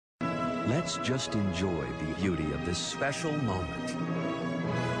Let's just enjoy the beauty of this special moment.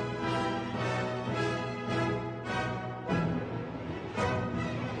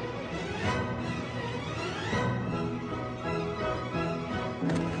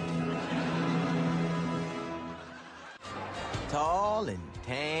 Tall and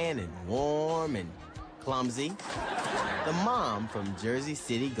tan and warm and clumsy, the mom from Jersey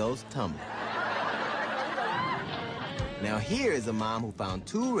City goes tumbling. Now here is a mom who found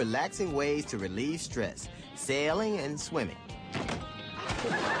two relaxing ways to relieve stress: sailing and swimming.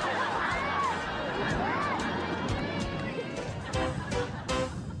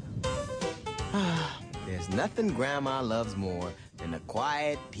 There's nothing Grandma loves more than a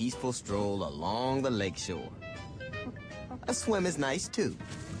quiet, peaceful stroll along the lakeshore. A swim is nice, too.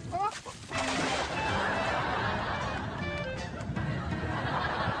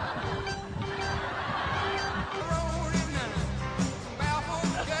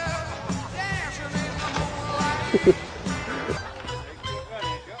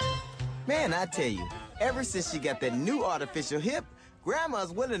 Man, I tell you, ever since she got that new artificial hip,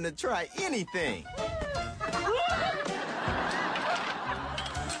 Grandma's willing to try anything.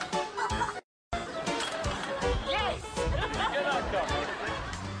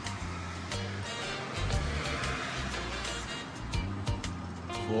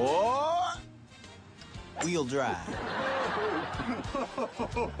 Wheel drive.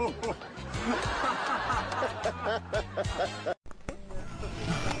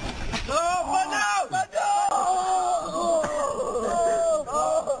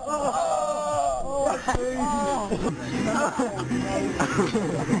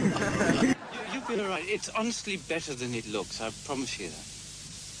 You've been all right. It's honestly better than it looks. I promise you that.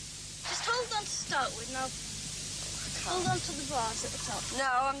 Just hold on to start with now. Hold on to the bars at the top. No,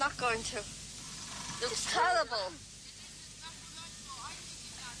 I'm not going to. Looks terrible.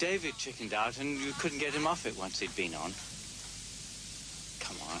 David chickened out and you couldn't get him off it once he'd been on.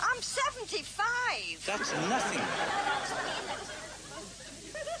 Come on. I'm 75. That's nothing.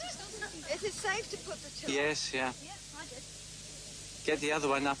 Is it safe to put the two Yes, yeah. Yeah, I did. Get the other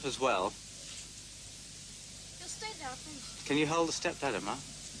one up as well. Just stay there, please. Can you hold the step ladder, Ma?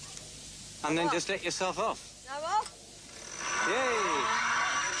 And then just let yourself off. Now off. Yay!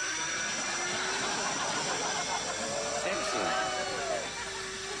 Excellent.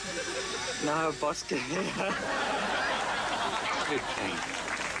 Now, Bosca here. Good thing.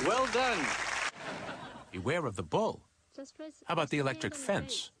 Well done. Beware of the bull. How about the electric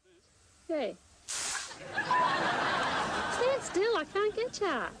fence? Hey. Stand still, I can't get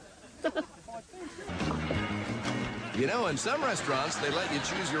ya. You know, in some restaurants, they let you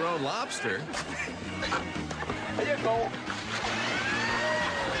choose your own lobster. There you go.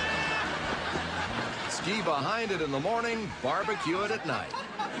 Ski behind it in the morning, barbecue it at night.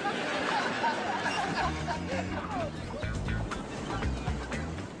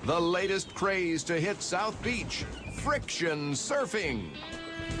 The latest craze to hit South Beach, friction surfing.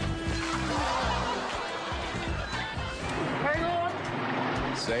 Hang on.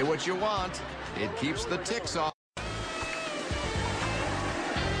 Say what you want. It keeps the ticks off.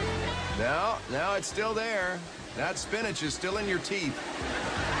 No, it's still there. That spinach is still in your teeth.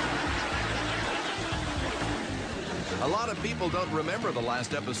 A lot of people don't remember the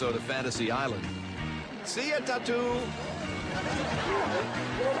last episode of Fantasy Island. See ya, Tattoo.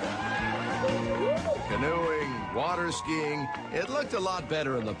 Canoeing, water skiing, it looked a lot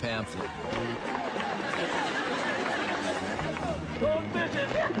better in the pamphlet.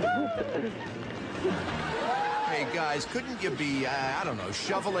 Hey, guys, couldn't you be, I don't know,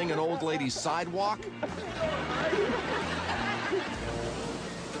 shoveling an old lady's sidewalk?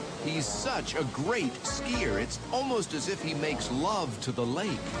 He's such a great skier. It's almost as if he makes love to the lake.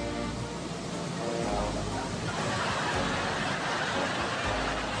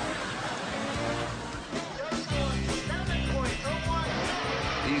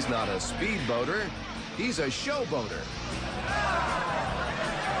 He's not a speedboater. He's a showboater.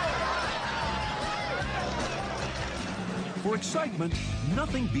 For excitement,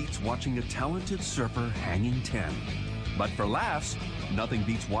 nothing beats watching a talented surfer hanging 10. But for laughs, nothing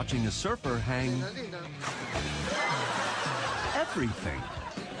beats watching a surfer hang everything.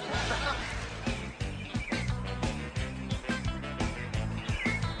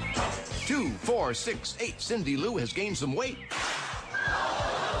 Two, 4, 6, 8. Cindy Lou has gained some weight.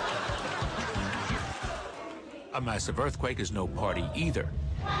 A massive earthquake is no party either.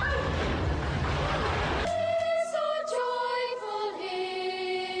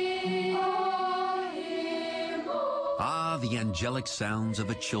 Ah, the angelic sounds of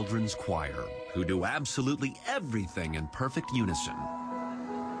a children's choir who do absolutely everything in perfect unison.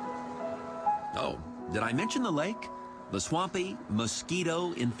 Oh, did I mention the lake? The swampy,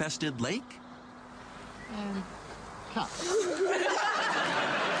 mosquito-infested lake? And cut.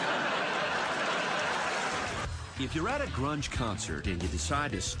 If you're at a grunge concert and you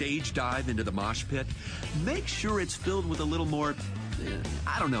decide to stage dive into the mosh pit, make sure it's filled with a little more,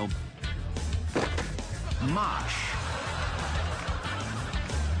 I don't know, mosh.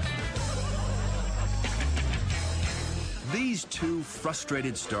 These two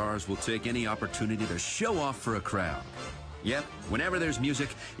frustrated stars will take any opportunity to show off for a crowd. Yep, whenever there's music,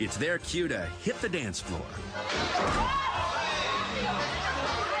 it's their cue to hit the dance floor.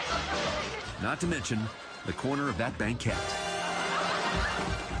 Not to mention the corner of that banquette.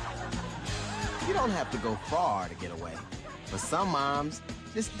 You don't have to go far to get away. For some moms,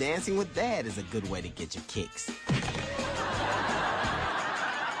 just dancing with Dad is a good way to get your kicks.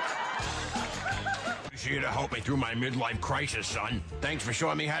 You to help me through my midlife crisis, son. Thanks for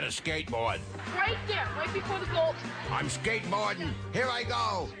showing me how to skateboard. Right there, right before the goal. I'm skateboarding. Here I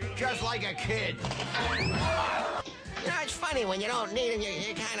go. Just like a kid. You know, it's funny when you don't need them,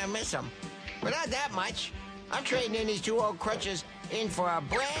 you kind of miss them. But not that much. I'm trading in these two old crutches in for a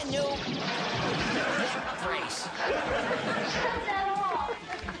brand new neck brace.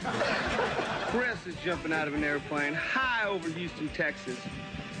 Chris is jumping out of an airplane high over Houston, Texas.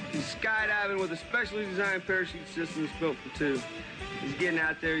 He's skydiving with a specially designed parachute system that's built for two. He's getting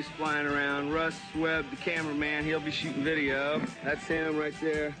out there, he's flying around. Russ Webb, the cameraman, he'll be shooting video. That's him right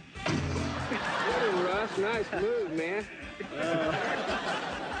there. Hey, Russ, nice move, man.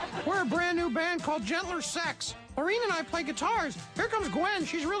 We're a brand new band called Gentler Sex. Lorene and I play guitars. Here comes Gwen.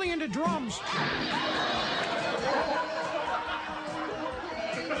 She's really into drums.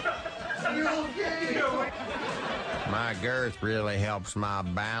 My girth really helps my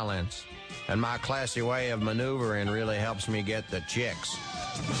balance. And my classy way of maneuvering really helps me get the chicks.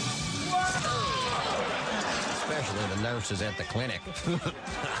 Especially the nurses at the clinic.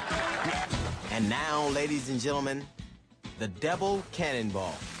 And now, ladies and gentlemen, the Double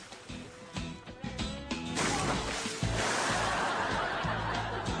Cannonball.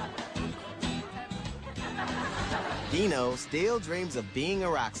 Dino still dreams of being a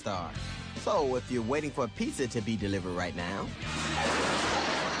rock star. So if you're waiting for a pizza to be delivered right now...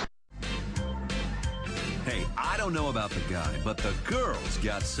 Hey, I don't know about the guy, but the girl's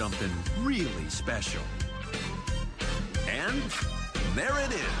got something really special. And there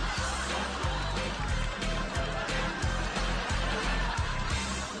it is.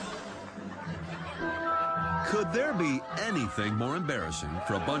 Could there be anything more embarrassing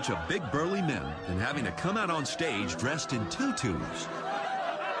for a bunch of big burly men than having to come out on stage dressed in tutus?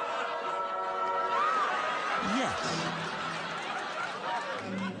 Yes.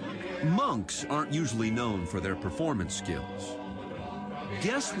 Monks aren't usually known for their performance skills.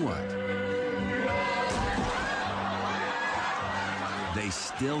 Guess what? They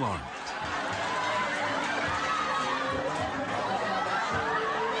still aren't.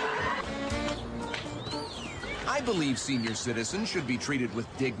 I believe senior citizens should be treated with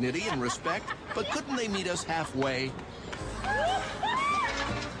dignity and respect, but couldn't they meet us halfway?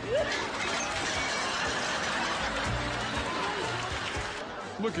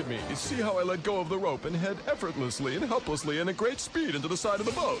 Look at me. See how I let go of the rope and head effortlessly and helplessly and at great speed into the side of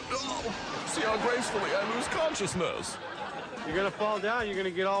the boat. Oh, see how gracefully I lose consciousness. You're gonna fall down, you're gonna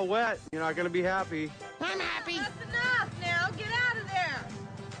get all wet. You're not gonna be happy. I'm happy. That's enough now. Get out of there.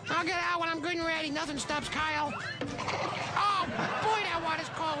 I'll get out when I'm good and ready. Nothing stops Kyle. Oh, boy, that water's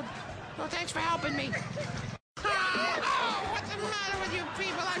cold. Well, thanks for helping me. Oh, what's the matter with you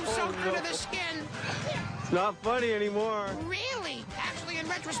people? I'm so through to the skin. It's not funny anymore. Really? Actually, in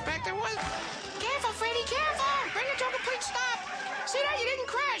retrospect, it was... Careful, Freddy, careful! Bring it to a complete stop. See that? You didn't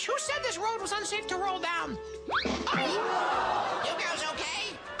crash. Who said this road was unsafe to roll down? You girls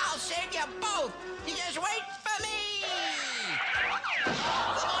okay? I'll save you both. You just wait for me.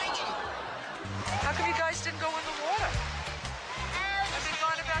 How come you guys didn't go in the water? I've been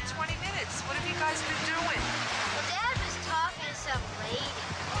gone about 20 minutes. What have you guys been doing? Well, Dad was talking to some lady.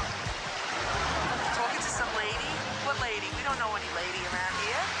 Talking to some lady? What lady? We don't know any lady around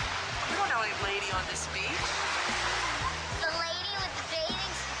here. We don't know any lady on this beach.